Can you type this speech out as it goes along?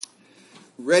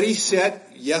Ready,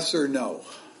 set, yes or no.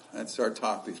 That's our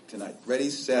topic tonight.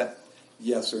 Ready, set,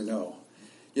 yes or no.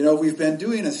 You know, we've been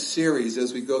doing a series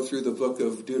as we go through the book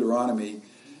of Deuteronomy.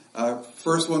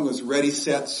 First one was ready,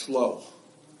 set, slow.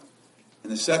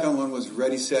 And the second one was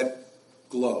ready, set,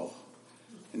 glow.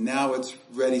 And now it's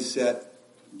ready, set,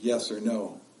 yes or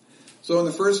no. So in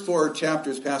the first 4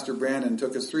 chapters, Pastor Brandon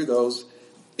took us through those.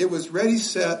 It was ready,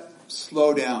 set,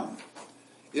 slow down.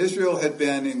 Israel had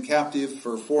been in captive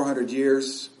for 400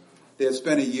 years. They had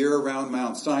spent a year around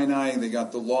Mount Sinai. They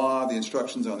got the law, the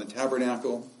instructions on the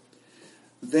tabernacle.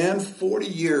 Then 40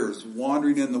 years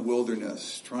wandering in the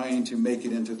wilderness, trying to make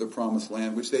it into the promised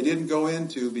land, which they didn't go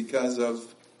into because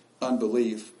of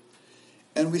unbelief.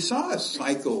 And we saw a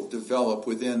cycle develop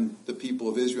within the people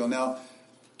of Israel. Now,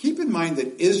 keep in mind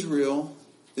that Israel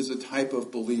is a type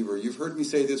of believer. You've heard me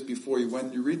say this before.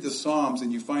 When you read the Psalms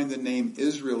and you find the name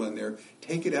Israel in there,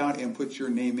 take it out and put your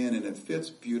name in, and it fits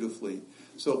beautifully.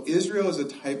 So Israel is a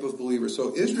type of believer.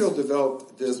 So Israel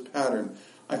developed this pattern.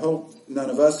 I hope none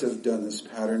of us have done this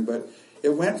pattern, but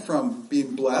it went from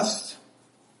being blessed,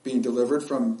 being delivered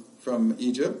from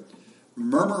Egypt,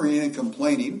 murmuring and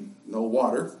complaining, no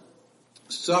water,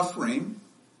 suffering,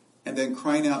 and then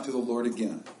crying out to the Lord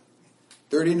again.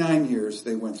 39 years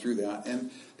they went through that.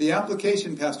 And the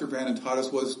application Pastor Brandon taught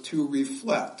us was to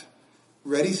reflect.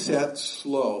 Ready, set,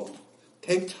 slow.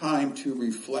 Take time to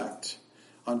reflect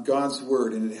on God's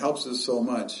word, and it helps us so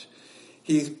much.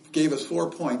 He gave us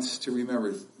 4 points to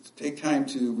remember. Take time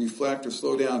to reflect or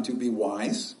slow down, to be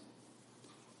wise,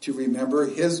 to remember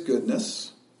his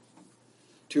goodness,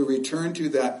 to return to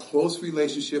that close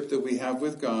relationship that we have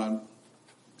with God,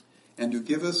 and to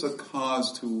give us a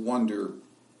cause to wonder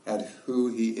at who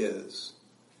he is.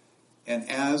 And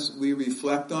as we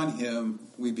reflect on him,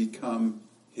 we become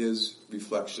his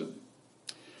reflection.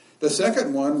 The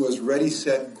second one was ready,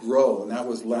 set, grow, and that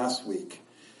was last week.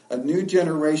 A new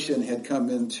generation had come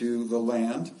into the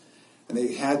land, and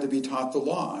they had to be taught the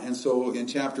law. And so in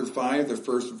chapter 5, the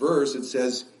first verse, it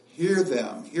says, hear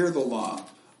them, hear the law,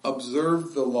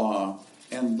 observe the law,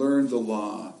 and learn the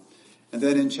law. And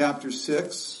then in chapter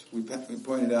 6, we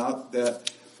pointed out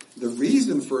that the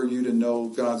reason for you to know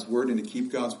God's word and to keep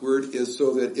God's word is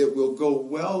so that it will go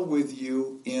well with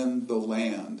you in the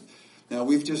land. Now,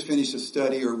 we've just finished a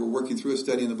study, or we're working through a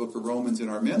study in the book of Romans in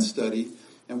our men's study,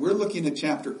 and we're looking at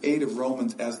chapter 8 of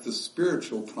Romans as the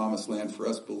spiritual promised land for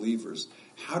us believers.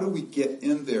 How do we get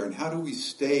in there, and how do we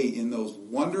stay in those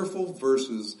wonderful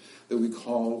verses that we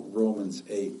call Romans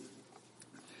 8?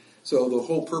 So the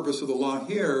whole purpose of the law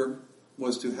here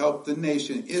was to help the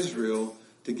nation Israel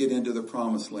to get into the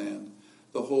promised land.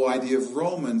 The whole idea of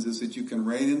Romans is that you can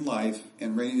reign in life,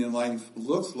 and reigning in life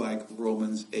looks like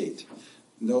Romans 8.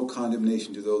 No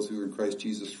condemnation to those who are in Christ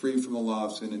Jesus, free from the law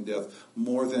of sin and death,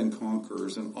 more than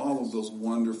conquerors, and all of those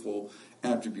wonderful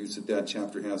attributes that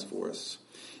chapter has for us.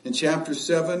 In chapter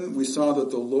 7, we saw that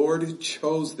the Lord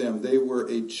chose them. They were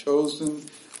a chosen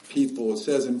people. It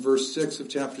says in verse 6 of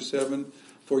chapter 7,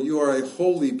 for you are a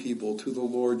holy people to the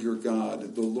Lord your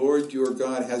God. The Lord your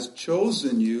God has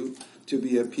chosen you to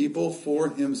be a people for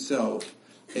himself,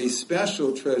 a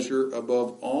special treasure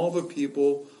above all the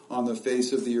people on the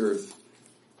face of the earth.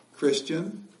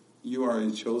 Christian, you are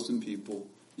a chosen people.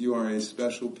 You are a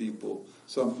special people,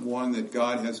 someone that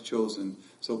God has chosen.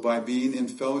 So by being in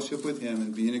fellowship with him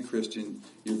and being a Christian,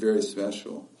 you're very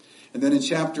special. And then in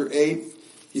chapter 8,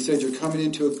 he said you're coming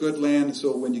into a good land,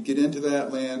 so when you get into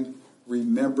that land,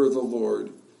 remember the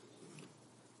Lord.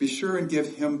 Be sure and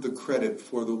give him the credit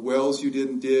for the wells you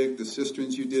didn't dig, the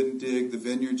cisterns you didn't dig, the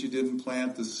vineyards you didn't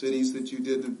plant, the cities that you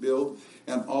didn't build,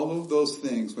 and all of those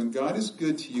things. When God is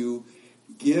good to you,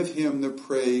 give him the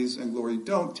praise and glory.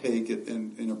 Don't take it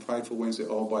in a prideful way and say,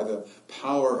 oh, by the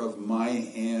power of my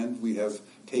hand, we have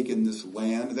taken this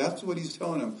land. That's what he's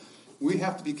telling them. We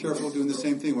have to be careful doing the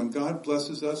same thing. When God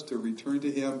blesses us, to return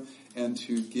to him and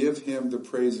to give him the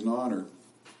praise and honor.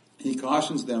 He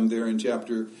cautions them there in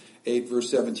chapter 8, verse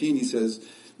 17. He says,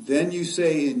 then you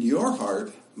say in your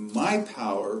heart, my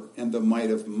power and the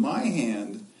might of my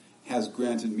hand has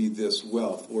granted me this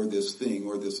wealth or this thing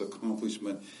or this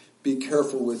accomplishment. Be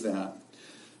careful with that.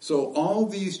 So all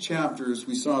these chapters,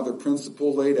 we saw the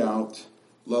principle laid out.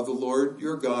 Love the Lord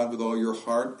your God with all your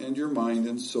heart and your mind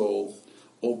and soul.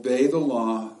 Obey the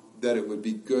law that it would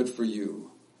be good for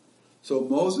you. So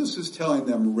Moses is telling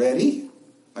them, ready?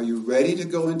 Are you ready to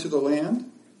go into the land?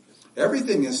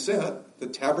 Everything is set. The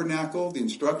tabernacle, the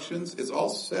instructions, it's all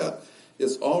set.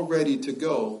 It's all ready to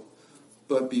go.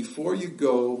 But before you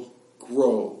go,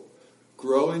 grow.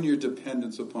 Grow in your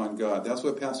dependence upon God. That's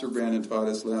what Pastor Brandon taught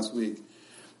us last week.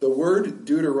 The word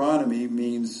Deuteronomy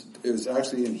means, it was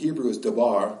actually in Hebrew is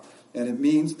debar. And it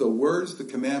means the words, the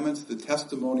commandments, the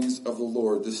testimonies of the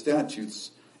Lord, the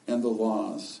statutes and the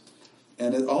laws.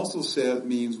 And it also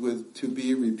means to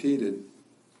be repeated.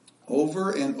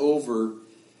 Over and over,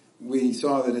 we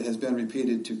saw that it has been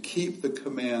repeated to keep the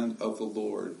command of the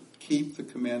Lord. Keep the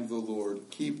command of the Lord.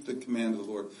 Keep the command of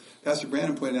the Lord. Pastor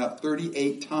Brandon pointed out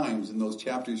 38 times in those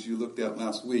chapters you looked at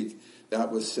last week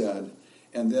that was said.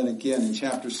 And then again in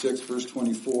chapter 6, verse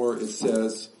 24, it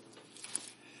says,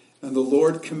 "And the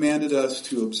Lord commanded us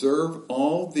to observe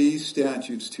all these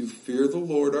statutes, to fear the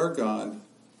Lord our God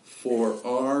for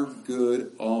our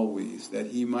good always, that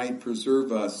he might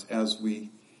preserve us as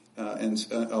we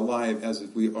alive as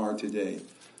we are today."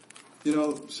 You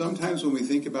know, sometimes when we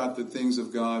think about the things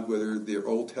of God, whether they're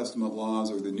Old Testament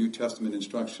laws or the New Testament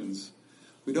instructions,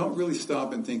 we don't really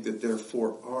stop and think that they're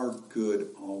for our good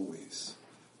always.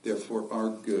 They're for our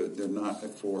good. They're not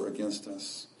for against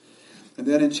us. And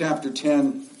then in chapter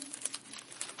 10,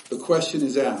 the question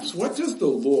is asked, what does the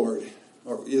Lord,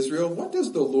 or Israel, what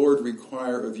does the Lord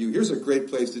require of you? Here's a great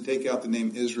place to take out the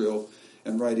name Israel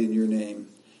and write in your name.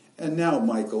 "And now,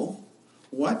 Michael,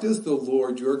 what does the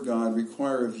Lord your God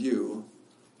require of you,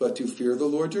 but to fear the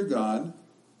Lord your God,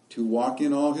 to walk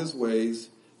in all his ways,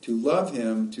 to love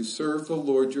him, to serve the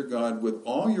Lord your God with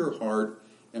all your heart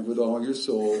and with all your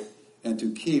soul, and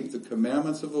to keep the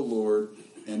commandments of the Lord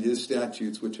and his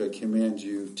statutes which I command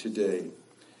you today."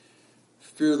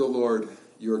 Fear the Lord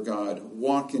your God,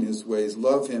 walk in his ways,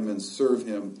 love him and serve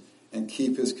him, and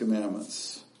keep his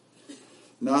commandments.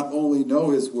 Not only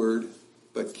know his word,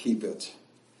 but keep it.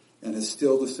 And it's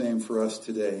still the same for us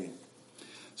today.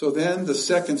 So then the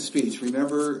second speech.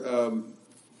 Remember,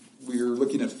 we are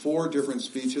looking at 4 different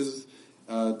speeches.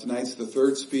 Tonight's the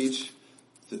third speech.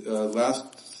 The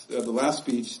last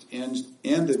speech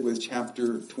ended with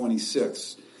chapter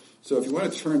 26. So if you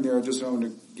want to turn there, I want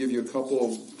to give you a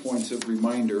couple of points of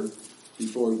reminder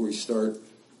before we start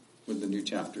with the new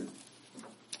chapter.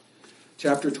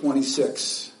 Chapter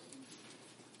 26.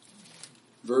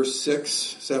 Verse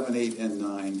 6, 7, 8, and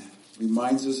 9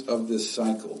 reminds us of this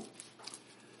cycle.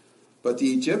 "But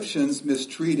the Egyptians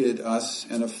mistreated us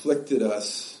and afflicted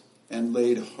us and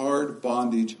laid hard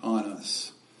bondage on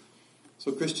us."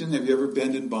 So Christian, have you ever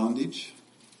been in bondage?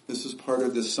 This is part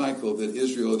of this cycle that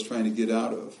Israel is trying to get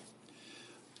out of.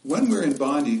 "When we're in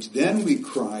bondage, then we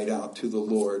cried out to the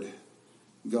Lord,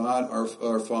 God,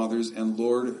 our fathers, and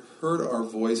Lord heard our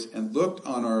voice and looked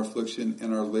on our affliction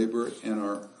and our labor and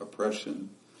our oppression.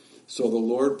 So the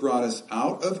Lord brought us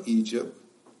out of Egypt,"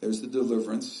 there's the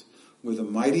deliverance, "with a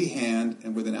mighty hand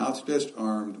and with an outstretched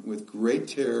arm, with great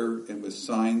terror and with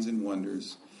signs and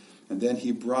wonders. And then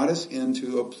he brought us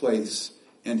into a place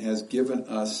and has given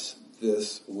us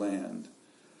this land."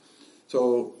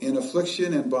 So in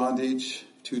affliction and bondage,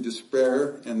 to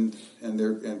despair and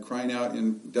crying out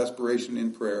in desperation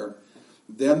in prayer,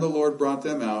 then the Lord brought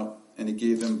them out and he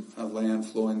gave them a land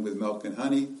flowing with milk and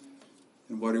honey.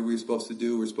 And what are we supposed to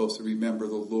do? We're supposed to remember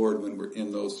the Lord when we're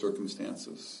in those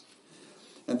circumstances.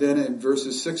 And then in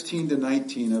verses 16 to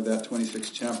 19 of that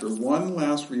 26th chapter, one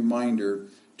last reminder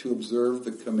to observe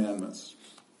the commandments.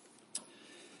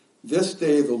 "This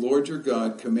day the Lord your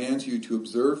God commands you to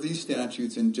observe these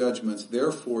statutes and judgments.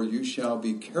 Therefore you shall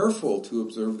be careful to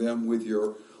observe them with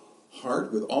your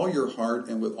heart, with all your heart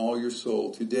and with all your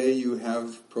soul. Today you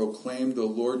have proclaimed the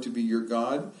Lord to be your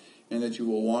God, and that you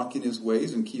will walk in his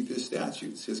ways and keep his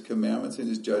statutes, his commandments and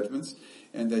his judgments,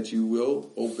 and that you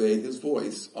will obey his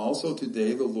voice. Also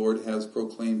today the Lord has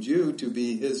proclaimed you to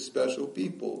be his special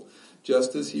people,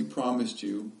 just as he promised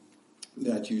you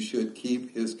that you should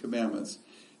keep his commandments,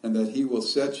 and that he will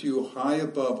set you high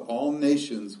above all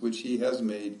nations which he has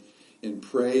made, in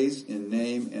praise, in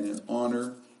name, and in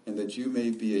honor, and that you may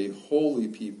be a holy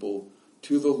people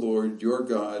to the Lord your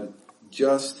God,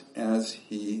 just as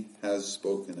he has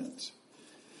spoken it."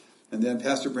 And then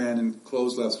Pastor Brandon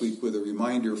closed last week with a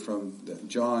reminder from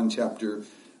John chapter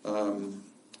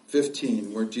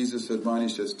 15, where Jesus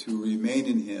admonished us to remain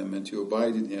in him and to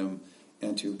abide in him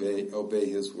and to obey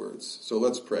his words. So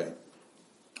let's pray.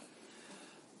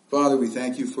 Father, we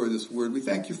thank you for this word. We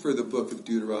thank you for the book of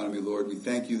Deuteronomy, Lord. We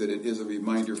thank you that it is a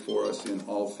reminder for us in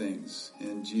all things.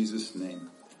 In Jesus' name,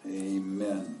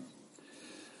 amen.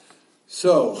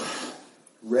 So,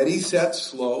 ready, set,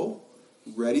 slow.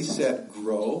 Ready, set,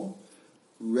 grow.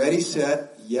 Ready,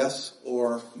 set, yes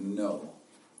or no.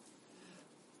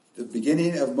 The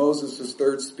beginning of Moses'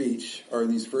 third speech are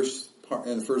in the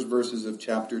first verses of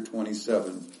chapter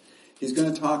 27. He's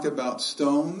going to talk about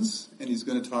stones, and he's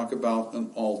going to talk about an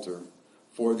altar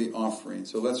for the offering.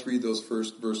 So let's read those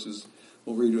first verses.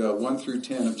 We'll read 1 through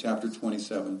 10 of chapter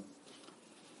 27.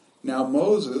 "Now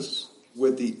Moses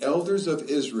with the elders of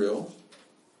Israel,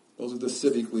 those are the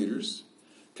civic leaders,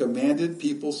 commanded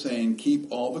people, saying,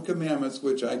 keep all the commandments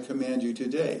which I command you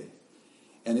today.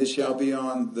 And it shall be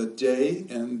on the day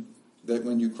and that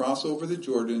when you cross over the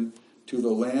Jordan to the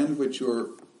land which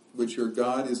your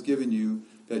God is giving you,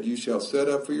 that you shall set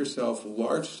up for yourself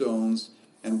large stones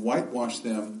and whitewash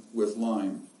them with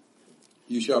lime.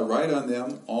 You shall write on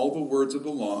them all the words of the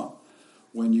law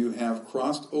when you have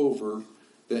crossed over,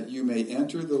 that you may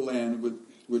enter the land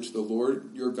which the Lord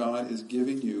your God is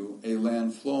giving you, a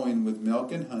land flowing with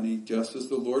milk and honey, just as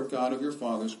the Lord God of your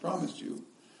fathers promised you.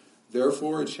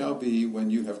 Therefore it shall be, when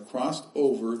you have crossed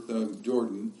over the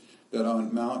Jordan, that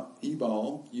on Mount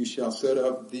Ebal you shall set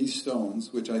up these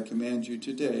stones, which I command you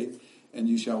today, and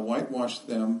you shall whitewash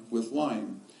them with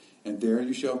lime. And there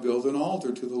you shall build an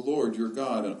altar to the Lord your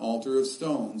God, an altar of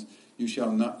stones. You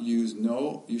shall not use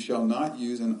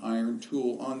an iron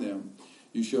tool on them.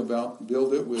 You shall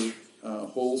build it with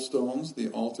whole stones, the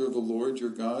altar of the Lord your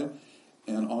God,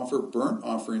 and offer burnt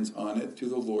offerings on it to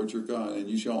the Lord your God. And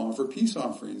you shall offer peace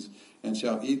offerings, and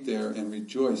shall eat there and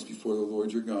rejoice before the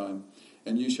Lord your God.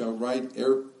 And you shall write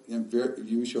very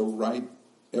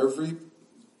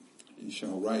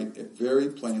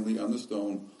plainly on the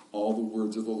stone all the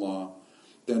words of the law.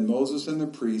 Then Moses and the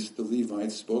priests, the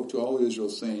Levites, spoke to all Israel,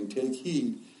 saying, take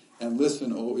heed and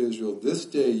listen, O Israel. This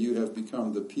day you have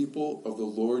become the people of the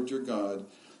Lord your God.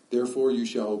 Therefore you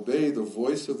shall obey the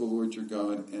voice of the Lord your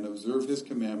God and observe his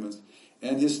commandments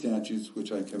and his statutes,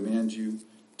 which I command you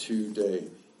today.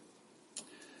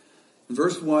 In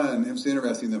verse 1, it's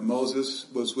interesting that Moses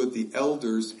was with the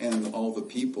elders and all the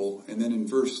people. And then in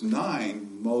verse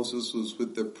 9, Moses was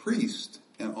with the priest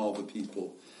and all the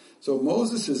people. So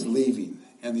Moses is leaving,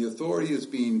 and the authority is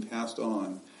being passed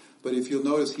on. But if you'll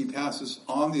notice, he passes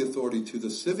on the authority to the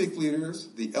civic leaders,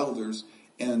 the elders,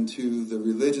 and to the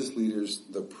religious leaders,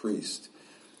 the priest.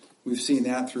 We've seen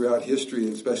that throughout history,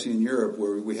 especially in Europe,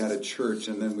 where we had a church,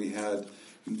 and then we had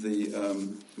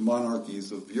the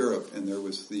monarchies of Europe, and there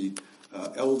was the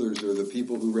elders or the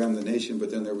people who ran the nation, but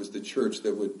then there was the church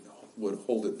that would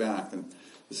hold it back. And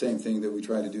the same thing that we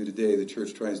try to do today, the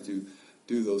church tries to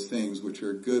do those things which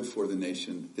are good for the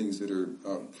nation, things that are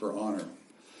for honor.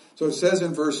 So it says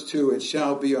in verse 2, it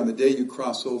shall be on the day you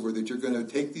cross over that you're going to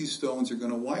take these stones, you're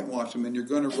going to whitewash them, and you're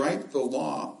going to write the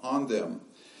law on them.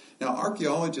 Now,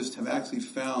 archaeologists have actually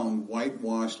found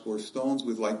whitewashed or stones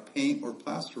with like paint or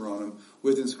plaster on them,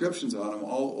 with inscriptions on them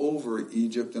all over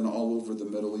Egypt and all over the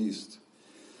Middle East.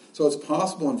 So it's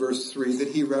possible in verse 3 that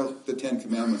he wrote the Ten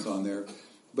Commandments on there,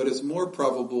 but it's more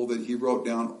probable that he wrote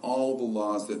down all the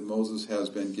laws that Moses has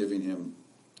been giving him,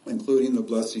 including the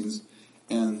blessings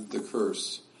and the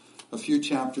curse. A few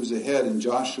chapters ahead in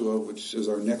Joshua, which is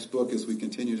our next book as we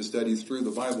continue to study through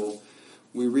the Bible,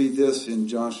 we read this in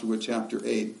Joshua chapter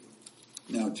 8.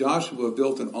 Now Joshua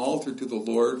built an altar to the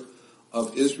Lord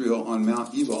of Israel on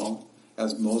Mount Ebal,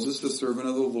 as Moses the servant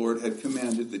of the Lord had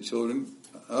commanded the children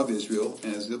of Israel,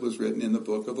 as it was written in the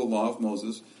book of the law of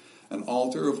Moses, an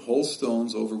altar of whole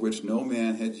stones over which no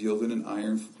man had yielded an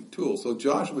iron tool. So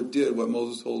Joshua did what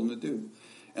Moses told him to do.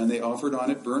 And they offered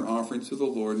on it burnt offerings to the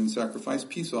Lord and sacrificed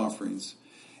peace offerings.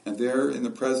 And there, in the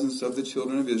presence of the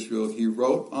children of Israel, he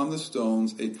wrote on the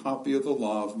stones a copy of the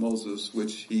law of Moses,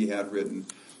 which he had written.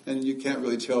 And you can't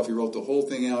really tell if he wrote the whole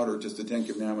thing out or just the Ten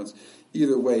Commandments.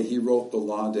 Either way, he wrote the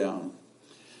law down.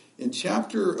 In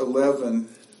chapter 11,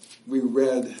 we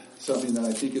read something that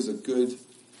I think is a good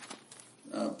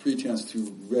pretense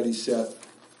to ready, set,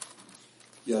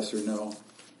 yes or no.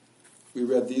 We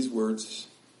read these words.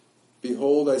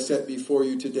 Behold, I set before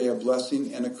you today a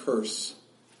blessing and a curse.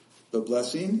 The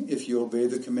blessing, if you obey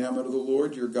the commandment of the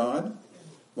Lord your God,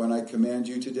 when I command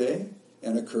you today,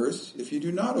 and a curse, if you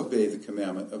do not obey the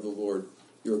commandment of the Lord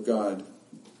your God,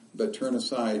 but turn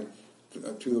aside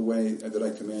to the way that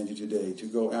I command you today, to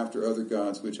go after other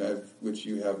gods which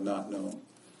you have not known.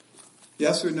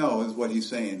 Yes or no is what he's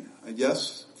saying. A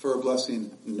yes for a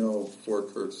blessing, no for a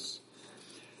curse.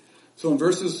 So in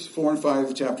verses 4 and 5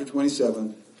 of chapter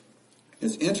 27,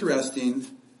 it's interesting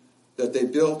that they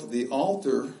built the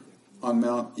altar on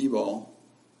Mount Ebal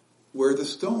where the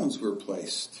stones were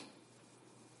placed,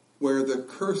 where the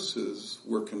curses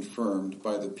were confirmed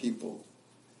by the people,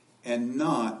 and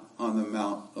not on the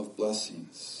Mount of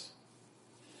Blessings.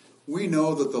 We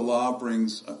know that the law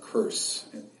brings a curse.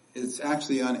 It's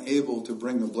actually unable to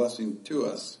bring a blessing to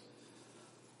us.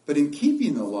 But in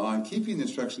keeping the law and keeping the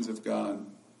instructions of God,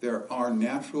 there are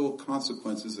natural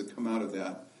consequences that come out of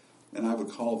that. And I would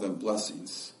call them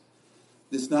blessings.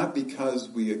 It's not because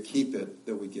we keep it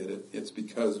that we get it. It's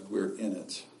because we're in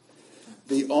it.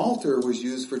 The altar was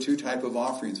used for two types of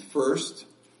offerings. First,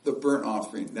 the burnt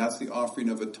offering. That's the offering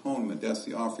of atonement. That's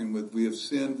the offering with, we have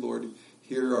sinned, Lord.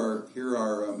 Here's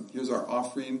our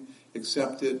offering.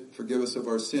 Accept it. Forgive us of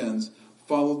our sins.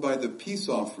 Followed by the peace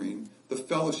offering, the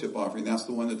fellowship offering. That's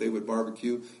the one that they would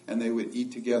barbecue and they would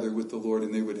eat together with the Lord,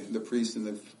 and the priest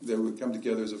and they would come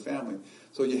together as a family.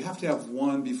 So you have to have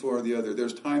one before the other.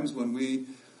 There's times when we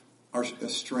are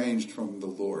estranged from the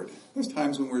Lord. There's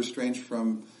times when we're estranged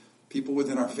from people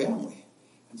within our family.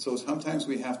 And so sometimes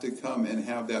we have to come and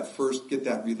have that first, get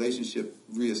that relationship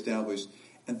reestablished,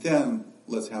 and then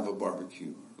let's have a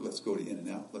barbecue. Let's go to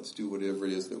In-N-Out. Let's do whatever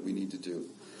it is that we need to do.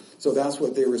 So that's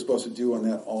what they were supposed to do on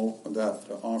that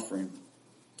offering.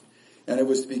 And it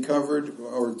was to be covered,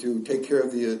 or to take care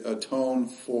of the atone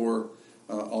for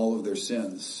all of their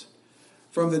sins.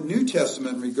 From the New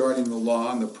Testament regarding the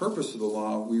law and the purpose of the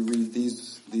law, we read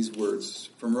these words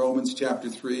from Romans chapter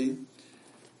 3.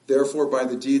 Therefore, by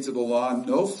the deeds of the law,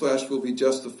 no flesh will be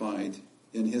justified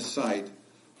in his sight,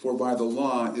 for by the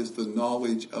law is the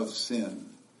knowledge of sin.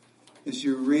 As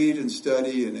you read and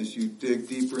study, and as you dig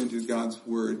deeper into God's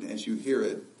word, as you hear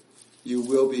it, you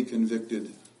will be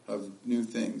convicted of new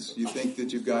things. You think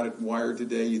that you've got it wired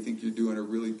today. You think you're doing a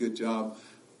really good job.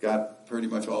 Got pretty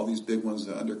much all these big ones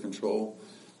under control.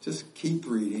 Just keep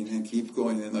reading and keep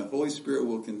going, and the Holy Spirit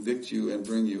will convict you and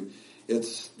bring you.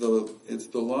 It's the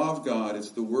law of God,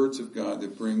 it's the words of God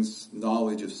that brings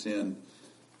knowledge of sin.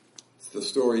 It's the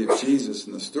story of Jesus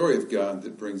and the story of God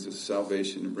that brings us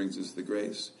salvation and brings us the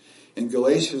grace. In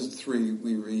Galatians 3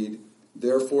 we read,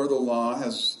 therefore the law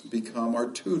has become our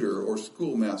tutor or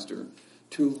schoolmaster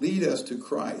to lead us to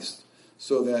Christ,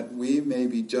 so that we may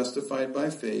be justified by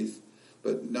faith,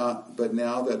 but now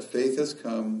that faith has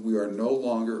come, we are no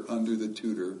longer under the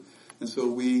tutor. And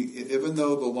so even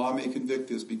though the law may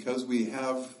convict us, because we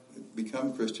have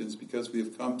become Christians, because we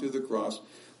have come to the cross,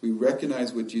 we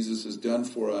recognize what Jesus has done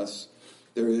for us,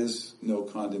 there is no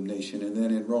condemnation. And then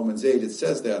in Romans 8 it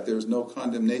says that there's no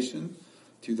condemnation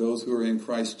to those who are in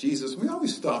Christ Jesus. We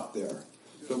always stop there,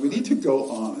 but we need to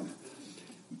go on.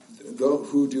 Those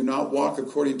who do not walk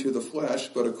according to the flesh,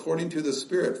 but according to the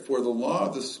Spirit. For the law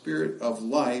of the Spirit of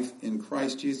life in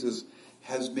Christ Jesus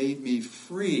has made me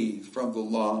free from the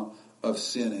law of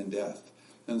sin and death.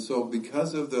 And so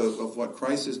because of what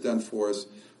Christ has done for us,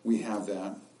 we have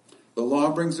that. The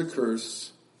law brings a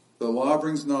curse. The law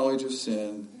brings knowledge of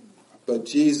sin. But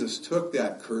Jesus took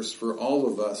that curse for all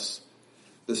of us,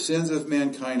 the sins of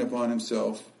mankind upon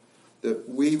himself, that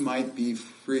we might be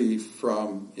free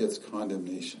from its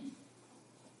condemnation.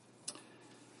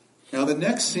 Now the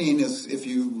next scene is, if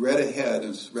you read ahead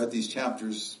and read these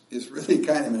chapters, is really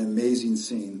kind of an amazing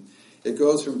scene. It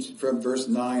goes from verse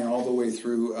 9 all the way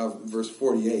through verse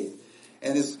 48.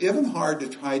 And it's even hard to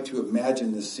try to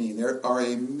imagine this scene. There are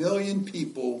 1 million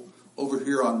people over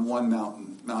here on one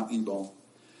mountain, Mount Ebal.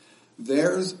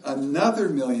 There's another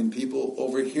 1 million people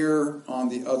over here on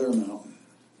the other mountain.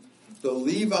 The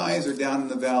Levites are down in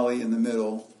the valley in the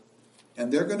middle,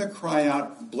 and they're going to cry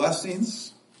out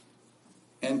blessings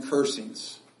and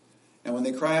cursings. And when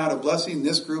they cry out a blessing,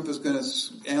 this group is going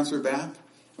to answer back.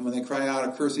 And when they cry out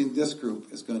a cursing, this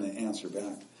group is going to answer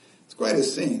back. It's quite a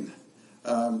scene.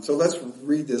 So let's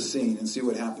read this scene and see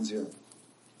what happens here.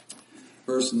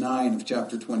 Verse 9 of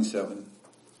chapter 27.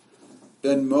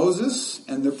 Then Moses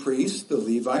and the priests, the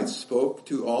Levites, spoke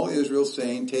to all Israel,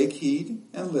 saying, take heed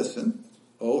and listen,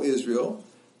 O Israel,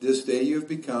 this day you have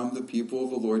become the people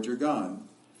of the Lord your God.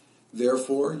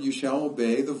 Therefore you shall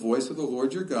obey the voice of the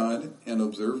Lord your God, and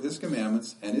observe his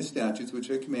commandments and his statutes which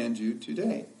I command you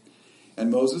today. And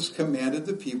Moses commanded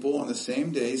the people on the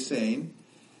same day, saying,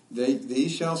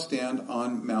 these shall stand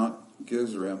on Mount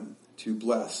Gerizim to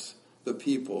bless the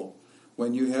people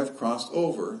when you have crossed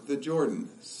over the Jordan.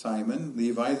 Simon,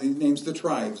 Levi, he names the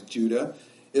tribes, Judah,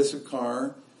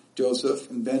 Issachar, Joseph,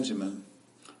 and Benjamin.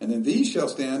 And then these shall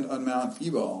stand on Mount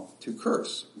Ebal to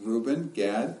curse: Reuben,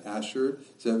 Gad, Asher,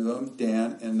 Zebulun,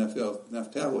 Dan, and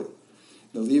Naphtali.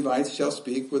 The Levites shall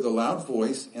speak with a loud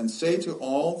voice and say to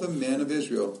all the men of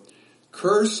Israel,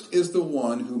 cursed is the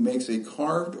one who makes a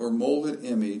carved or molded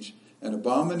image, an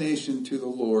abomination to the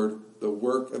Lord, the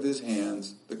work of his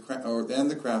hands,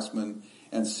 and the craftsman,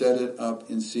 and set it up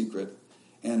in secret.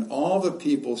 And all the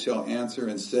people shall answer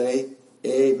and say,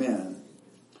 Amen.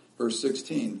 Verse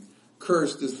 16.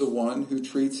 Cursed is the one who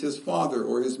treats his father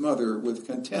or his mother with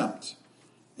contempt.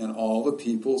 And all the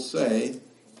people say,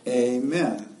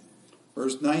 Amen.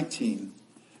 Verse 19.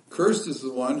 Cursed is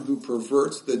the one who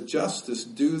perverts the justice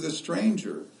due the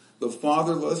stranger, the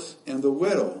fatherless, and the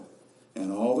widow.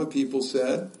 And all the people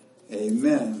said,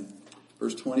 Amen.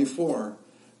 Verse 24.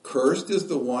 Cursed is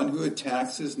the one who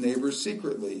attacks his neighbor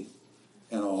secretly.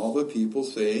 And all the people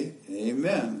say,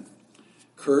 Amen.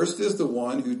 Cursed is the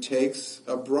one who takes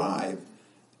a bribe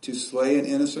to slay an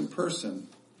innocent person.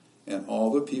 And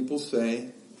all the people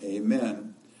say,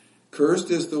 Amen.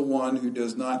 Cursed is the one who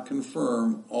does not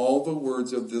confirm all the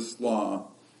words of this law.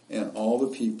 And all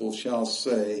the people shall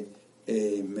say,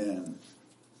 Amen.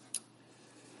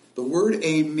 The word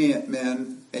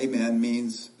amen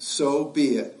means so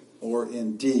be it, or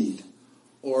indeed.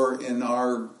 Or in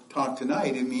our talk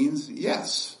tonight, it means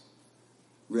yes.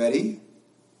 Ready,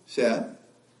 set,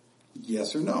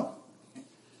 yes or no.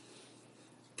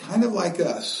 Kind of like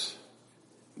us.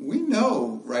 We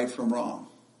know right from wrong.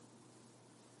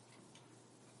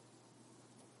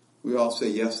 We all say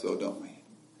yes, though, don't we?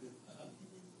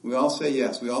 We all say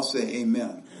yes. We all say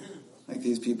amen, like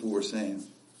these people were saying.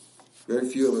 Very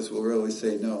few of us will really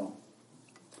say no.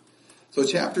 So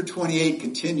chapter 28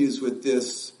 continues with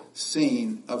this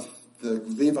scene of the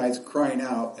Levites crying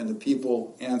out and the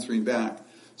people answering back.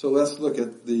 So let's look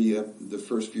at the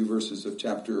first few verses of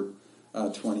chapter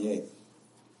 28.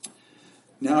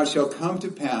 Now it shall come to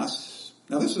pass.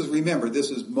 Now this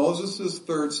is Moses'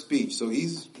 third speech. So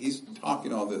he's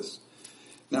talking all this.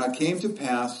 Now it came to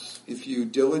pass, if you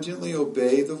diligently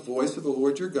obey the voice of the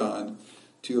Lord your God,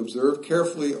 to observe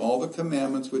carefully all the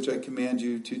commandments which I command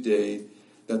you today,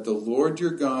 that the Lord your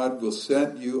God will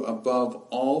set you above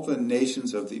all the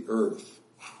nations of the earth.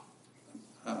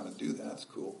 Wow, how to do that's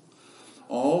cool.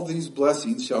 All these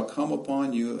blessings shall come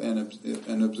upon you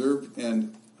and observe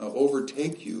and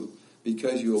overtake you,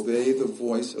 because you obey the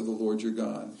voice of the Lord your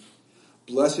God.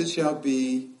 Blessed shall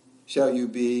you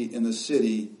be in the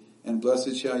city, and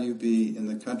blessed shall you be in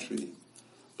the country.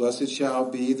 Blessed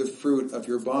shall be the fruit of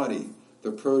your body,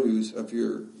 the produce of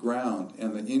your ground,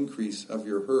 and the increase of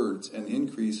your herds, and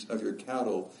increase of your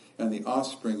cattle, and the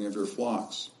offspring of your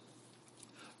flocks.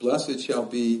 Blessed shall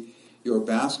be your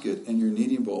basket and your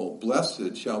kneading bowl.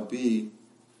 Blessed shall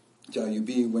you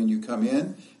be when you come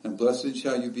in, and blessed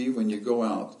shall you be when you go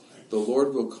out. The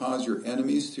Lord will cause your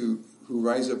enemies who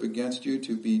rise up against you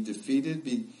to be defeated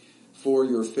before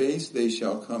your face. They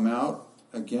shall come out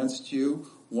against you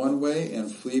one way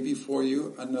and flee before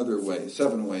you another way.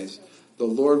 7 ways. The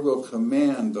Lord will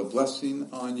command the blessing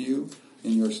on you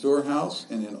in your storehouse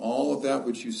and in all of that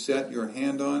which you set your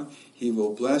hand on. He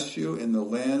will bless you in the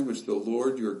land which the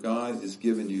Lord your God has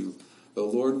given you. The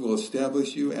Lord will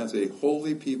establish you as a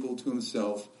holy people to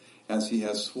himself, as he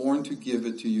has sworn to give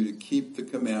it to you, to keep the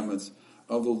commandments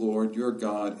of the Lord your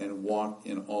God and walk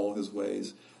in all his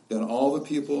ways. Then all the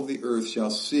people of the earth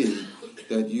shall see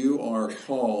that you are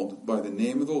called by the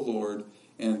name of the Lord,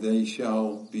 and they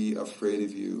shall be afraid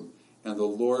of you. And the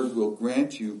Lord will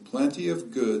grant you plenty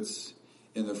of goods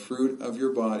in the fruit of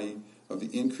your body, of the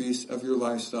increase of your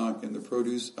livestock, and the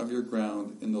produce of your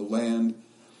ground, in the land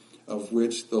of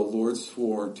which the Lord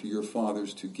swore to your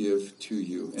fathers to give to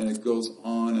you. And it goes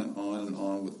on and on and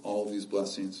on with all these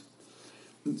blessings.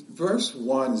 Verse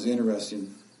 1 is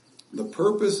interesting. The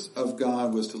purpose of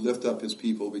God was to lift up his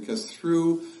people, because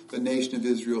through the nation of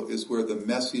Israel is where the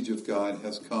message of God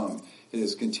has come. It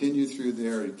has continued through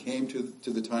there. It came to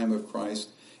the time of Christ,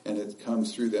 and it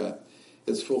comes through that.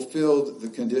 It's fulfilled the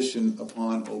condition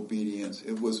upon obedience.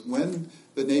 It was when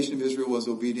the nation of Israel was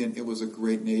obedient, it was a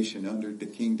great nation. Under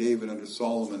King David, under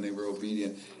Solomon, they were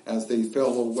obedient. As they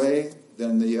fell away,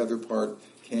 then the other part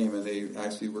came, and they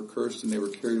actually were cursed and they were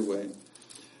carried away.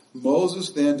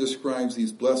 Moses then describes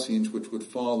these blessings which would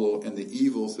follow and the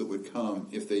evils that would come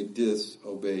if they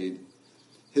disobeyed.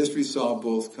 History saw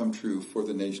both come true for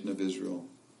the nation of Israel.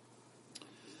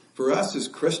 For us as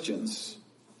Christians,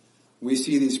 we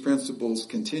see these principles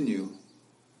continue.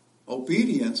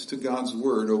 Obedience to God's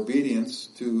word, obedience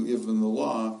to even the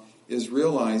law, is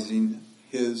realizing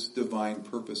his divine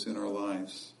purpose in our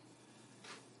lives.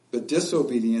 But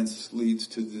disobedience leads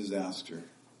to disaster.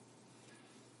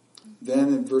 Then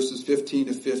in verses 15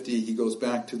 to 50, he goes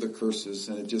back to the curses,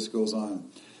 and it just goes on.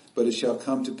 But it shall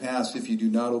come to pass, if you do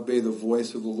not obey the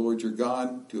voice of the Lord your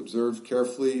God, to observe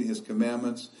carefully his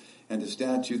commandments and his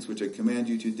statutes, which I command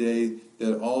you today,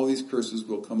 that all these curses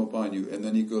will come upon you. And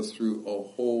then he goes through a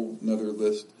whole nother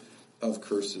list of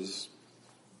curses.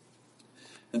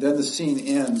 And then the scene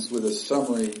ends with a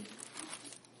summary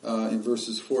in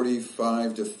verses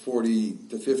 45 to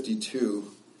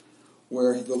 52,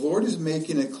 where the Lord is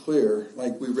making it clear,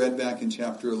 like we read back in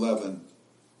chapter 11.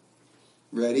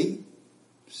 Ready,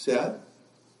 set,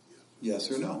 yes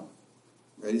or no.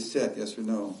 Ready, set, yes or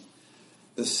no.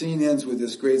 The scene ends with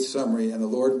this great summary, and the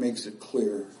Lord makes it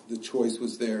clear. The choice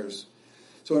was theirs.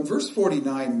 So in verse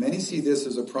 49, many see this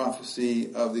as a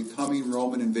prophecy of the coming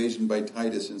Roman invasion by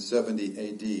Titus in 70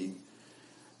 AD.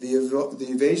 The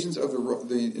invasion of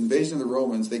the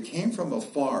Romans, they came from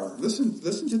afar. Listen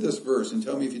to this verse and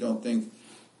tell me if you don't think.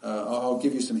 I'll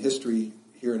give you some history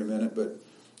here in a minute, but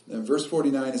verse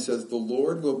 49 it says, "The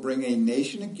Lord will bring a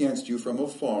nation against you from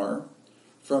afar,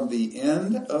 from the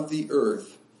end of the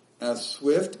earth, as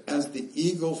swift as the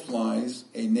eagle flies,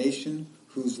 a nation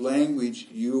whose language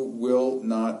you will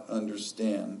not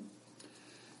understand."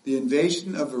 The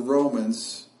invasion of the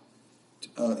Romans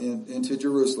into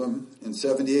Jerusalem in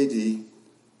 70 AD,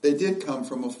 they did come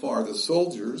from afar. The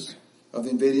soldiers of the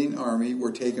invading army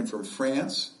were taken from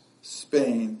France,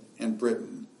 Spain, and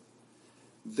Britain,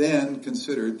 then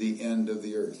considered the end of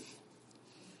the earth.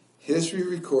 History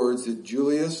records that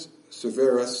Julius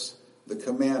Severus, the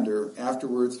commander,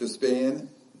 afterwards Vespasian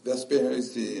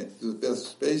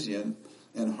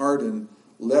and Hardin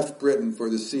left Britain for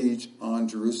the siege on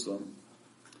Jerusalem.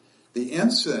 The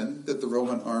ensign that the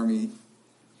Roman army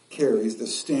carries, the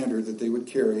standard that they would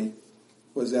carry,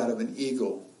 was that of an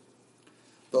eagle.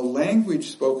 The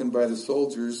language spoken by the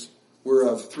soldiers were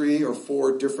of 3 or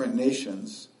 4 different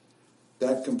nations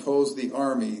that composed the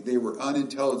army. They were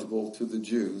unintelligible to the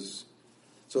Jews.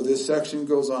 So this section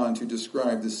goes on to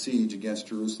describe the siege against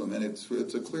Jerusalem, and it's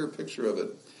a clear picture of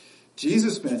it.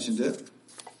 Jesus mentioned it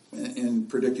and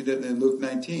predicted it in Luke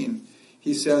 19.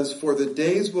 He says, "For the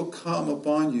days will come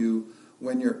upon you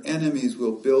when your enemies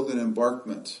will build an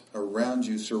embankment around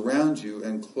you, surround you,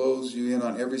 and close you in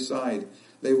on every side.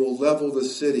 They will level the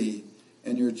city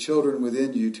and your children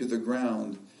within you to the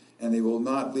ground, and they will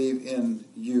not leave in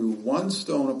you one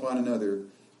stone upon another,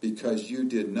 because you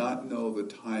did not know the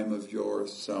time of your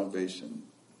salvation."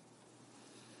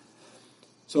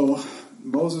 So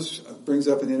Moses brings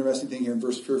up an interesting thing here in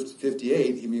verse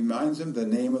 58. He reminds them the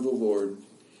name of the Lord.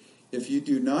 "If you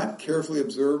do not carefully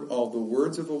observe all the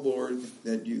words of the Lord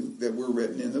that were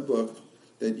written in the book,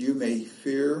 that you may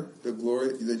fear the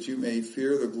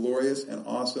glorious and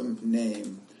awesome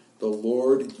name, the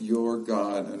Lord your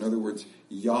God." In other words,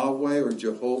 Yahweh or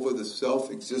Jehovah, the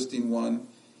self-existing one,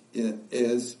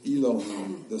 is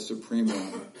Elohim, the supreme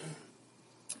one.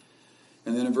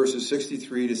 And then in verses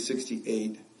 63 to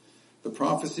 68, the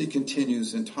prophecy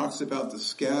continues and talks about the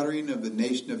scattering of the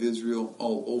nation of Israel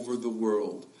all over the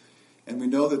world. And we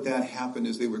know that happened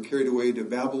as they were carried away to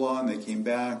Babylon. They came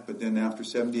back, but then after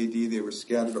 70 AD, they were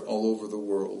scattered all over the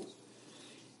world.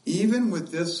 Even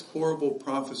with this horrible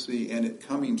prophecy and it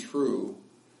coming true,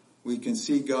 we can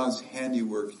see God's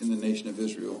handiwork in the nation of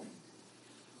Israel.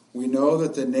 We know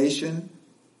that the nation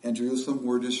and Jerusalem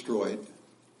were destroyed.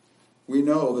 We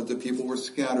know that the people were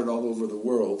scattered all over the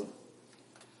world.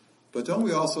 But don't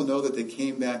we also know that they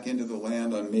came back into the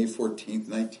land on May 14th,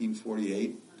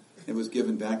 1948? It was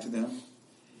given back to them.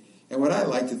 And what I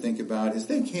like to think about is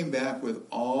they came back with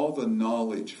all the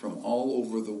knowledge from all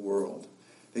over the world.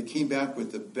 They came back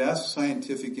with the best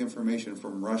scientific information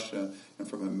from Russia and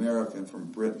from America and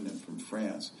from Britain and from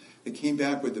France. They came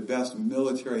back with the best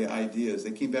military ideas.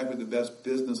 They came back with the best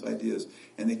business ideas.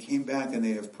 And they came back and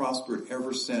they have prospered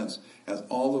ever since as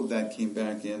all of that came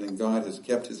back in, and God has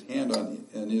kept his hand on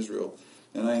Israel.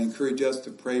 And I encourage us to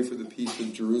pray for the peace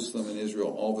of Jerusalem and Israel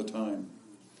all the time.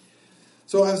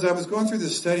 So as I was going through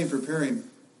this study and preparing,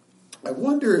 I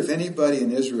wonder if anybody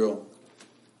in Israel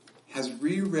has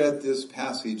reread this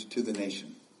passage to the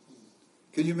nation.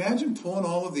 Could you imagine pulling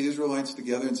all of the Israelites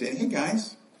together and saying, "Hey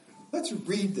guys, let's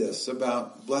read this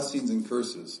about blessings and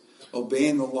curses,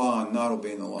 obeying the law and not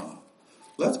obeying the law.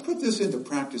 Let's put this into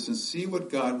practice and see what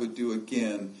God would do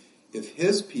again if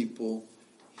his people,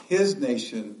 his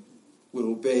nation, would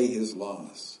obey his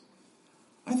laws."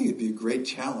 I think it'd be a great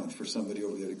challenge for somebody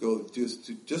over there to go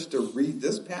just to read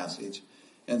this passage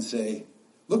and say,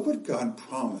 look what God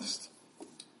promised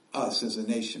us as a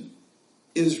nation,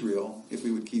 Israel, if we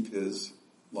would keep his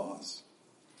laws.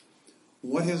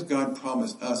 What has God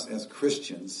promised us as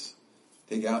Christians?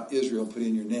 Take out Israel, put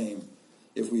in your name,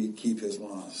 if we keep his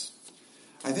laws.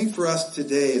 I think for us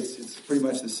today, it's pretty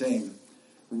much the same.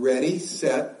 Ready,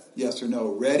 set, yes or no.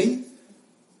 Ready?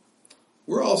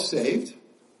 We're all saved.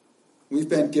 We've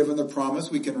been given the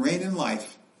promise we can reign in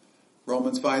life.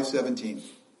 Romans 5:17.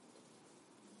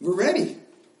 We're ready.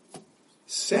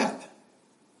 Set.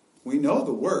 We know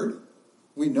the word.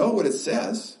 We know what it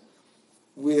says.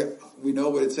 We know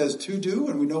what it says to do,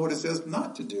 and we know what it says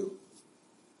not to do.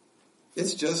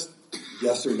 It's just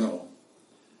yes or no.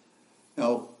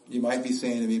 Now, you might be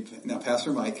saying to me, now,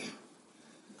 Pastor Mike,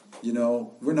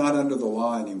 we're not under the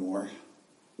law anymore.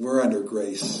 We're under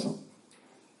grace.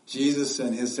 Jesus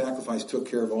and his sacrifice took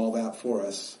care of all that for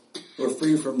us. We're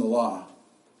free from the law.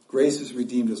 Grace has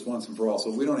redeemed us once and for all, so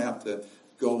we don't have to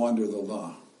go under the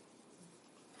law.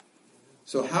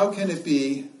 So how can it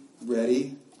be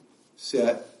ready,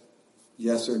 set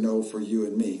yes or no for you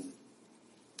and me,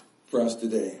 for us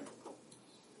today.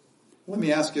 Let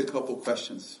me ask you a couple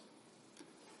questions.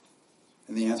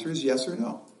 And the answer is yes or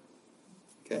no.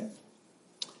 Okay?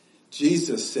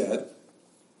 Jesus said,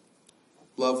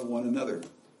 love one another.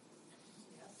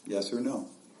 Yes or no?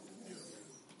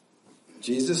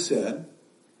 Jesus said,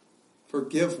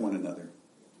 forgive one another.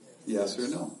 Yes or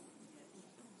no?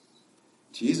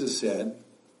 Jesus said,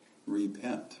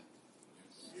 repent.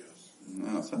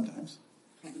 No, sometimes.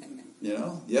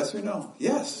 Yes or no?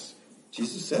 Yes.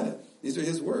 Jesus said it. These are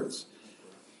his words.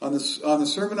 On the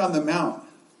Sermon on the Mount,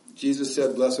 Jesus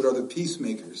said, blessed are the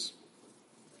peacemakers.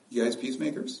 You guys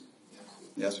peacemakers?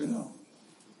 Yes or no?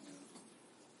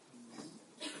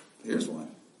 Here's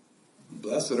one.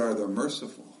 Blessed are the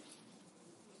merciful.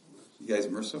 You guys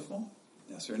merciful?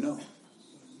 Yes or no?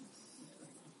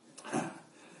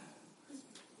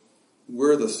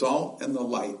 We're the salt and the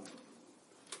light.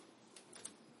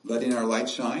 Letting our light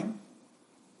shine?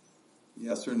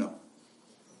 Yes or no?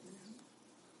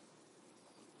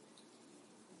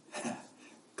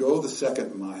 Go the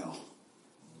second mile.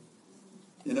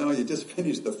 You just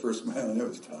finished the first mile and it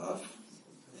was tough.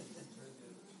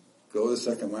 Go the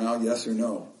second mile, yes or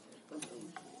no?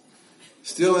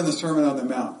 Still in the Sermon on the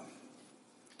Mount,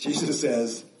 Jesus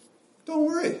says, don't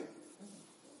worry.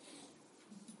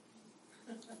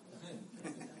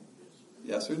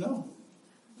 Yes or no?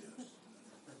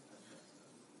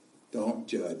 Don't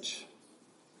judge.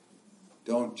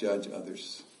 Don't judge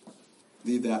others.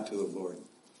 Leave that to the Lord.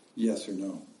 Yes or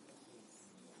no?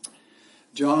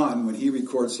 John, when he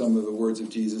records some of the words of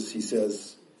Jesus, he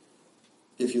says,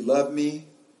 if you love me,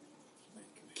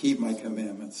 keep my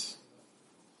commandments.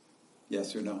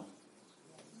 Yes or no?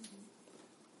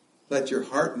 Let your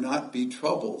heart not be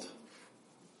troubled.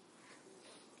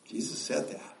 Jesus said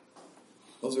that.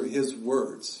 Those are his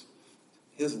words.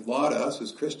 His law to us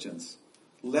as Christians.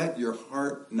 Let your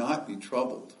heart not be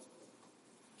troubled.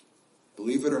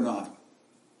 Believe it or not.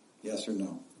 Yes or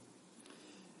no?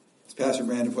 As Pastor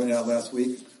Brandon pointed out last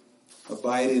week,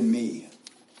 abide in me.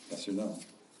 Yes or no?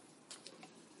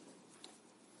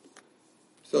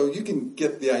 So you can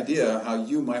get the idea how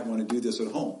you might want to do this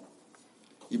at home.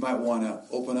 You might want to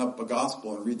open up a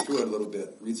gospel and read through it a little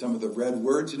bit. Read some of the red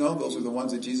words, those are the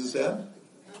ones that Jesus said.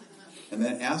 And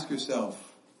then ask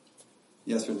yourself,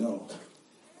 yes or no.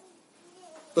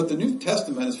 But the New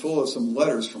Testament is full of some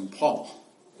letters from Paul.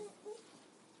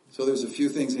 So there's a few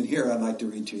things in here I'd like to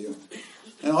read to you.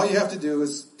 And all you have to do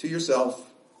is, to yourself,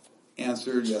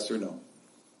 answer yes or no.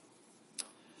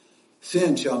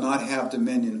 Sin shall not have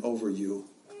dominion over you.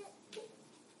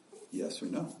 Yes or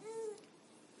no?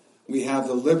 We have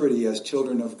the liberty as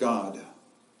children of God.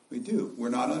 We do. We're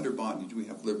not under bondage. We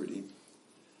have liberty.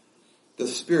 The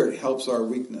Spirit helps our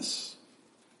weakness.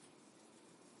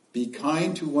 Be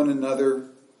kind to one another,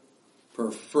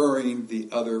 preferring the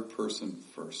other person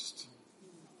first.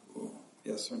 Ooh,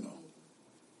 yes or no?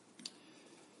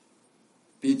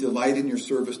 Be delight in your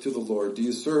service to the Lord. Do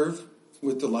you serve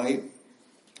with delight?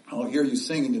 I'll hear you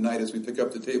singing tonight as we pick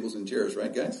up the tables and chairs,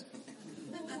 right, guys?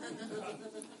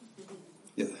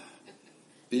 Yeah.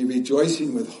 Be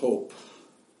rejoicing with hope.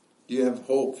 Do you have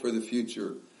hope for the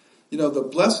future? The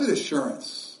blessed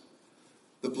assurance,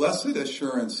 the blessed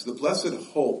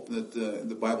hope that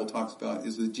the Bible talks about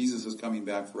is that Jesus is coming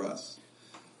back for us.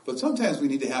 But sometimes we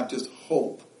need to have just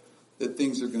hope that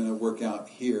things are going to work out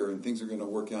here and things are going to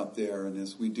work out there. And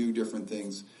as we do different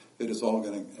things, that it's all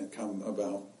going to come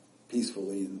about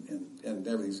peacefully and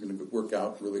everything's going to work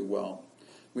out really well.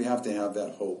 We have to have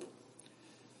that hope.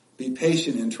 Be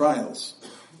patient in trials.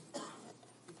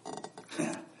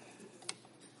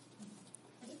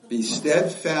 Be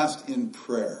steadfast in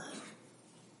prayer.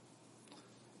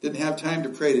 Didn't have time to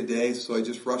pray today, so I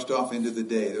just rushed off into the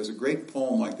day. There's a great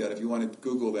poem like that if you want to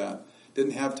Google that.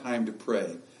 Didn't have time to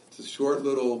pray. It's a short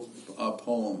little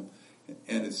poem,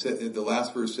 and the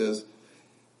last verse says,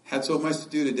 had so much to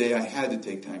do today, I had to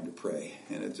take time to pray.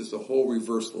 And it's just a whole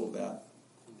reversal of that.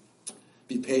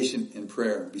 Be patient in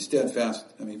prayer. Be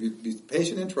steadfast. Be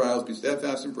patient in trials. Be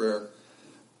steadfast in prayer.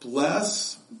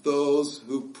 Bless those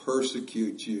who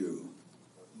persecute you.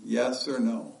 Yes or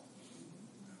no?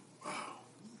 Wow.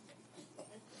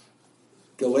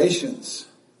 Galatians.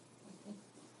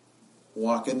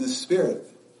 Walk in the Spirit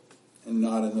and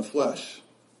not in the flesh.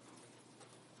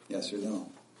 Yes or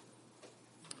no?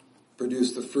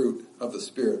 Produce the fruit of the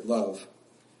Spirit, love,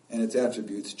 and its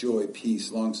attributes, joy,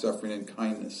 peace, long-suffering, and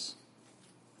kindness.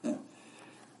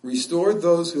 Restore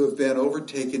those who have been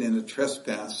overtaken in a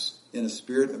trespass in a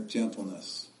spirit of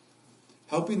gentleness,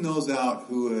 helping those out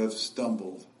who have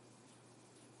stumbled.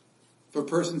 If a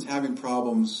person's having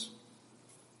problems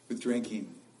with drinking.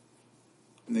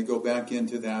 And they go back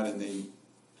into that and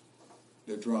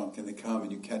they're drunk and they come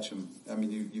and you catch them. I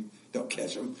mean, you don't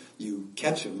catch them. You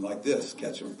catch them like this,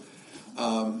 catch them.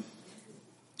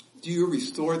 Do you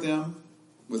restore them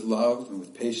with love and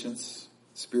with patience,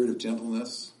 spirit of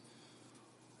gentleness?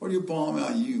 Or do you bawl them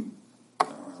out?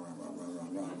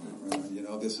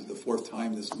 This is the fourth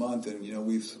time this month, and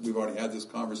we've already had this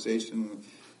conversation.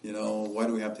 Why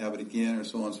do we have to have it again, or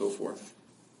so on and so forth?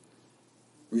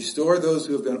 Restore those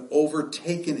who have been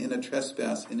overtaken in a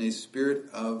trespass in a spirit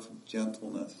of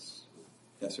gentleness.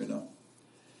 Yes or no?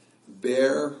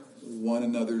 Bear one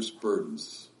another's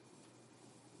burdens.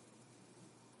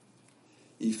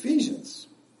 Ephesians.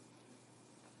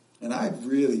 And I've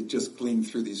really just gleaned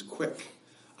through these quick.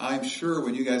 I'm sure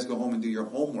when you guys go home and do your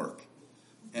homework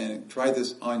and try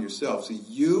this on yourself. So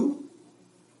you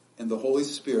and the Holy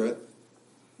Spirit,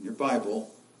 your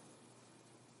Bible,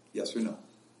 yes or no?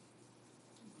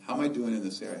 How am I doing in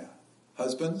this area?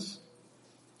 Husbands,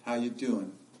 how you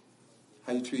doing?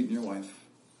 How you treating your wife?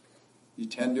 You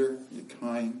tender? You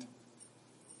kind?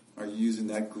 Are you using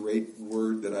that great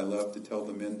word that I love to tell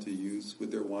the men to use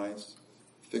with their wives?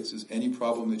 Fixes any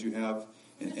problem that you have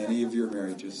in any of your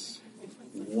marriages.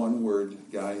 One word,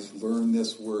 guys. Learn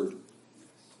this word.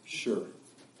 Sure.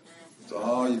 That's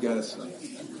all you got to say.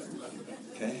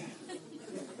 Okay?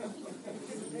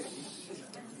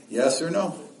 Yes or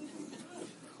no?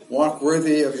 Walk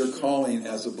worthy of your calling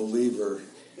as a believer.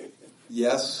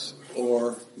 Yes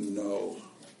or no?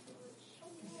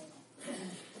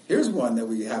 Here's one that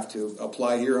we have to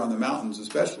apply here on the mountains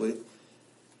especially.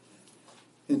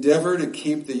 Endeavor to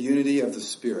keep the unity of the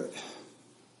Spirit.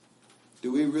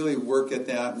 Do we really work at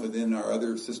that within our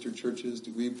other sister churches?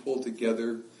 Do we pull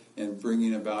together and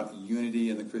bringing about unity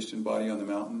in the Christian body on the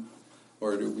mountain?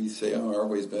 Or do we say, our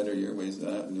way's better, your way's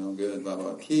that, no good, blah,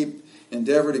 blah.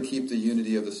 Endeavor to keep the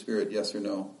unity of the Spirit, yes or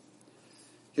no?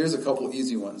 Here's a couple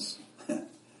easy ones.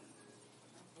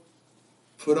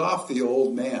 Put off the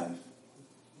old man.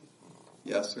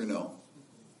 Yes or no?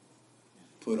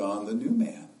 Put on the new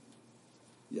man.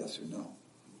 Yes or no?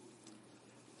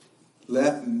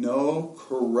 Let no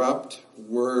corrupt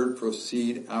word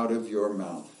proceed out of your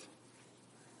mouth.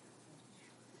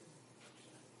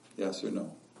 Yes or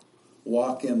no?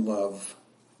 Walk in love.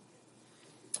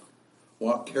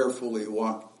 Walk carefully.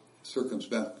 Walk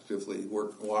circumspectively.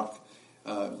 Walk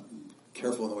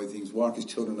careful in the way things. Walk as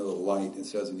children of the light, it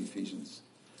says in Ephesians.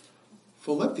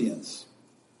 Philippians.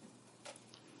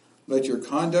 Let your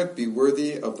conduct be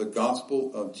worthy of the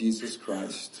gospel of Jesus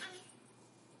Christ.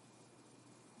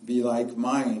 Be like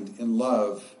mind in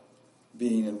love,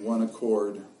 being in one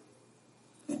accord.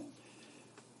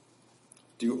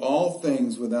 Do all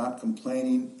things without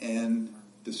complaining and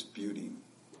disputing.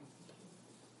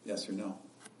 Yes or no?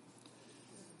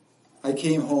 I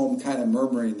came home kind of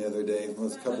murmuring the other day, it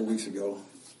was a couple weeks ago.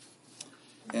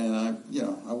 And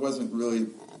I wasn't really,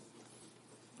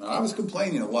 I was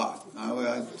complaining a lot.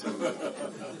 Some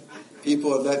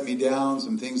people had let me down,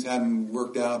 some things hadn't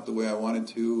worked out the way I wanted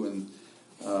to, and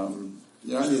I'm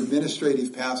the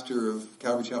administrative pastor of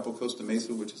Calvary Chapel Costa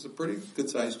Mesa, which is a pretty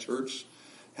good-sized church.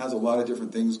 Has a lot of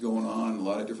different things going on, a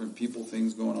lot of different people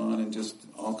things going on, and just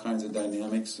all kinds of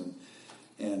dynamics.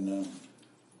 And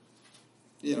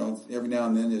every now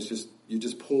and then you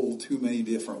just pull too many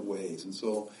different ways. And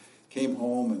so came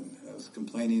home and I was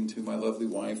complaining to my lovely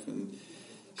wife, and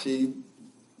she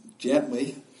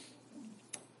gently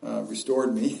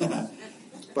restored me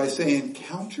by saying,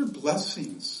 count your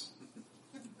blessings.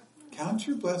 Count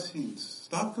your blessings.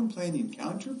 Stop complaining.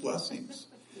 Count your blessings.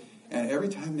 And every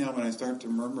time now when I start to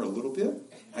murmur a little bit,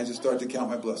 I just start to count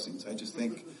my blessings. I just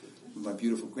think of my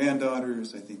beautiful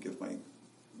granddaughters. I think of my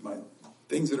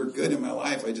things that are good in my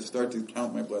life. I just start to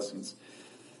count my blessings.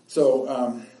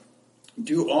 So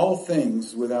do all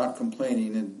things without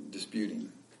complaining and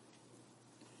disputing.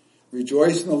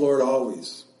 Rejoice in the Lord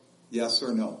always. Yes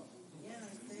or no? Yeah,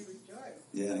 I say rejoice.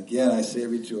 Yeah, again I say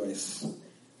rejoice.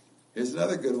 Here's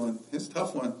another good one. Here's a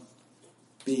tough one.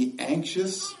 Be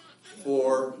anxious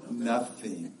for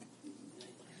nothing.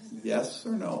 Yes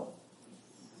or no?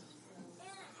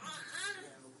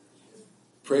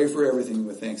 Pray for everything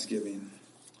with thanksgiving.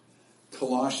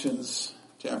 Colossians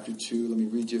chapter 2. Let me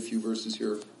read you a few verses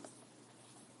here.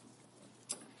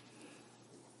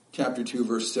 Chapter 2,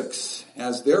 verse 6.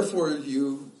 As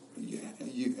you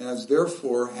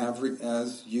therefore have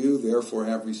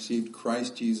received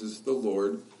Christ Jesus the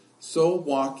Lord, so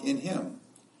walk in him,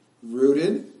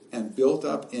 rooted and built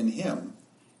up in him,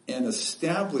 and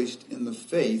established in the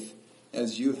faith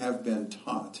as you have been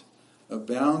taught,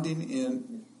 abounding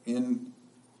in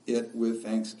it with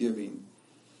thanksgiving.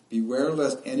 Beware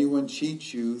lest anyone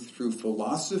cheat you through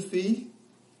philosophy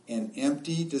and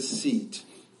empty deceit,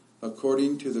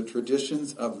 according to the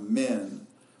traditions of men,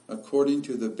 according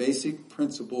to the basic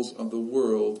principles of the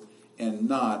world, and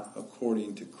not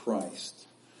according to Christ.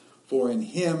 For in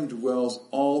him dwells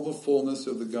all the fullness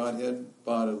of the Godhead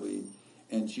bodily,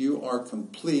 and you are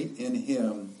complete in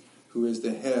him who is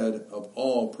the head of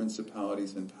all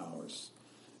principalities and powers.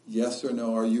 Yes or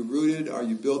no? Are you rooted? Are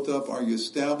you built up? Are you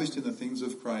established in the things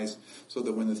of Christ so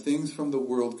that when the things from the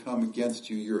world come against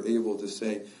you, you're able to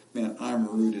say, man, I'm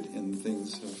rooted in the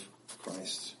things of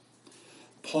Christ.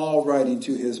 Paul, writing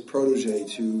to his protege,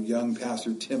 to young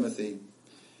pastor Timothy,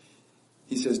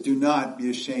 he says, do not be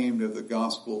ashamed of the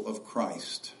gospel of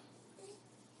Christ.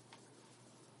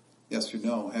 Yes or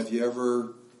no? Have you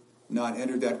ever not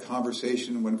entered that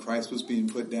conversation when Christ was being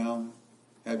put down?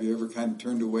 Have you ever kind of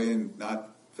turned away and not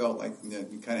felt like,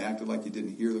 you kind of acted like you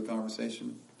didn't hear the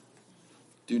conversation?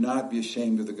 Do not be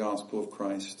ashamed of the gospel of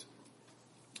Christ.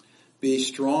 Be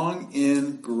strong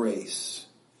in grace.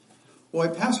 Boy,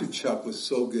 Pastor Chuck was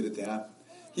so good at that.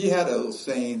 He had a little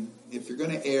saying, if you're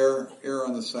going to err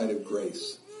on the side of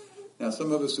grace. Now,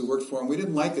 some of us who worked for him, we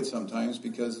didn't like it sometimes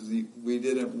because we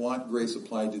didn't want grace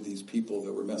applied to these people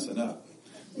that were messing up.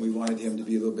 We wanted him to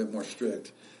be a little bit more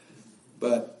strict.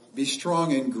 But be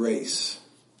strong in grace.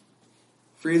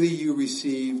 Freely you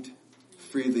received,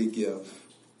 freely give.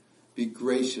 Be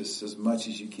gracious as much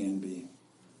as you can be.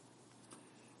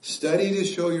 Study to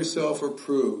show yourself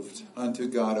approved unto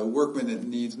God, a workman that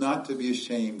needs not to be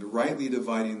ashamed, rightly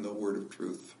dividing the word of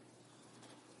truth.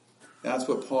 That's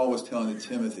what Paul was telling to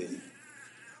Timothy.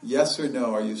 Yes or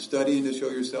no? Are you studying to show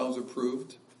yourselves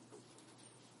approved?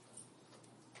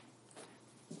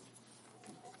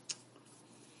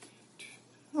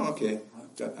 Oh, okay.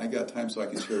 I got time so I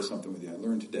can share something with you. I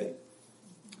learned today.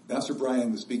 Pastor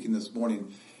Brian was speaking this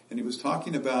morning, and he was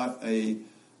talking about a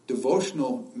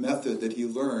devotional method that he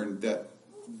learned that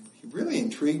really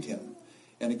intrigued him.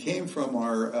 And it came from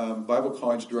our Bible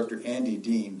college director, Andy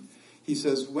Dean. He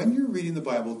says, when you're reading the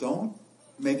Bible, don't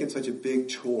make it such a big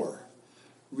chore.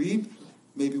 Read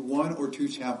maybe 1 or 2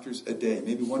 chapters a day,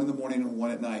 maybe 1 in the morning and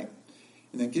 1 at night.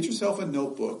 And then get yourself a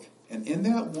notebook, and in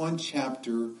that one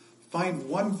chapter, find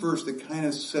one verse that kind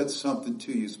of said something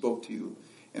to you, spoke to you.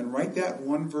 And write that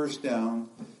one verse down,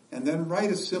 and then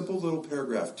write a simple little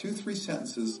paragraph, 2-3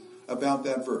 sentences about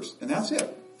that verse. And that's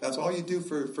it. That's all you do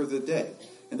for the day.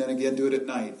 And then again, do it at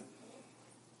night.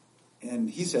 And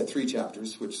he said 3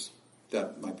 chapters, which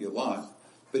that might be a lot.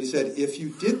 But he said if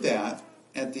you did that,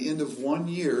 at the end of 1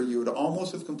 year, you would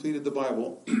almost have completed the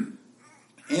Bible.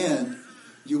 And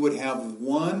you would have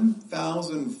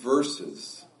 1,000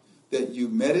 verses that you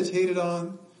meditated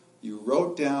on, you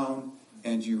wrote down,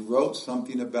 and you wrote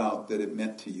something about that it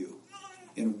meant to you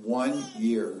in 1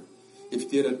 year. If you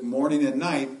did it morning and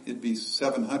night, it'd be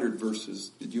 700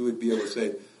 verses that you would be able to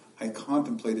say, I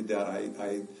contemplated that,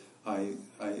 I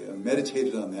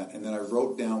meditated on that, and then I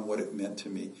wrote down what it meant to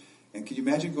me. And can you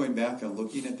imagine going back and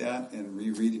looking at that and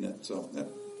rereading it? So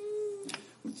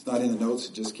it's not in the notes,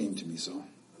 it just came to me. So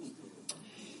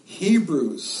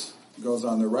Hebrews goes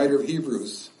on, the writer of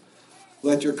Hebrews,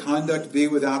 let your conduct be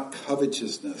without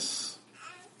covetousness.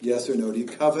 Yes or no? Do you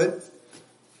covet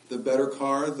the better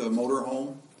car, the motor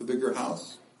home, the bigger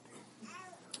house?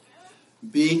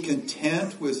 Be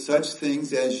content with such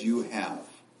things as you have.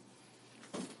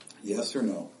 Yes or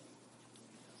no?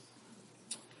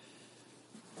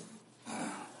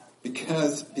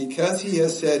 Because he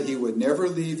has said he would never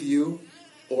leave you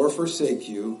or forsake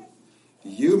you,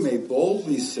 you may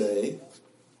boldly say,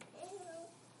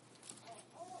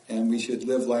 and we should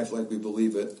live life like we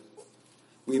believe it,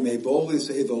 we may boldly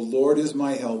say, the Lord is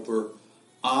my helper,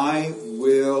 I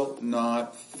will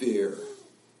not fear.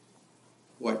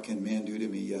 What can man do to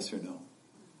me, yes or no?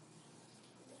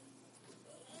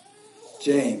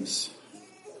 James,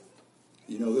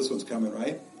 you know this one's coming,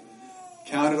 right?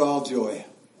 Count it all joy.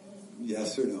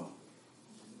 Yes or no?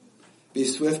 Be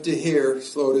swift to hear,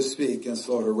 slow to speak, and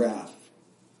slow to wrath.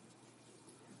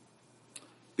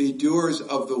 Be doers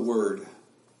of the word.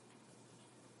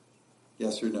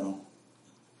 Yes or no?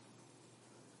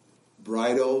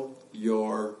 Bridle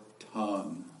your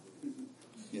tongue.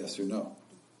 Yes or no?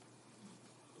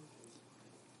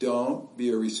 Don't be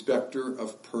a respecter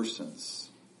of persons.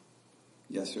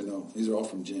 Yes or no? These are all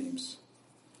from James.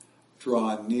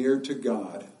 Draw near to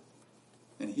God,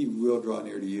 and he will draw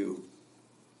near to you.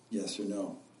 Yes or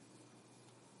no?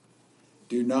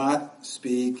 Do not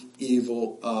speak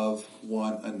evil of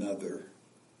one another.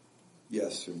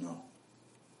 Yes or no?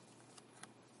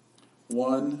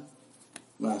 One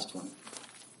last one.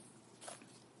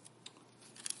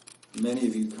 Many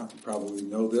of you probably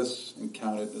know this and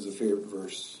count it as a favorite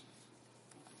verse.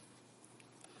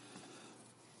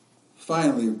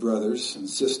 Finally, brothers and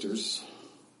sisters,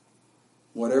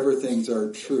 whatever things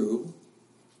are true,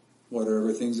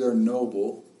 whatever things are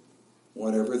noble,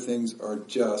 whatever things are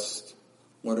just,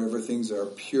 whatever things are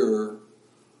pure,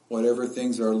 whatever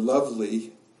things are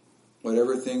lovely,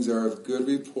 whatever things are of good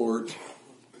report,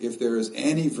 if there is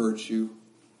any virtue,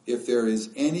 if there is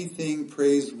anything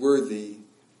praiseworthy,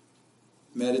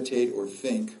 meditate or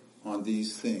think on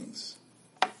these things.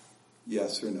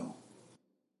 Yes or no?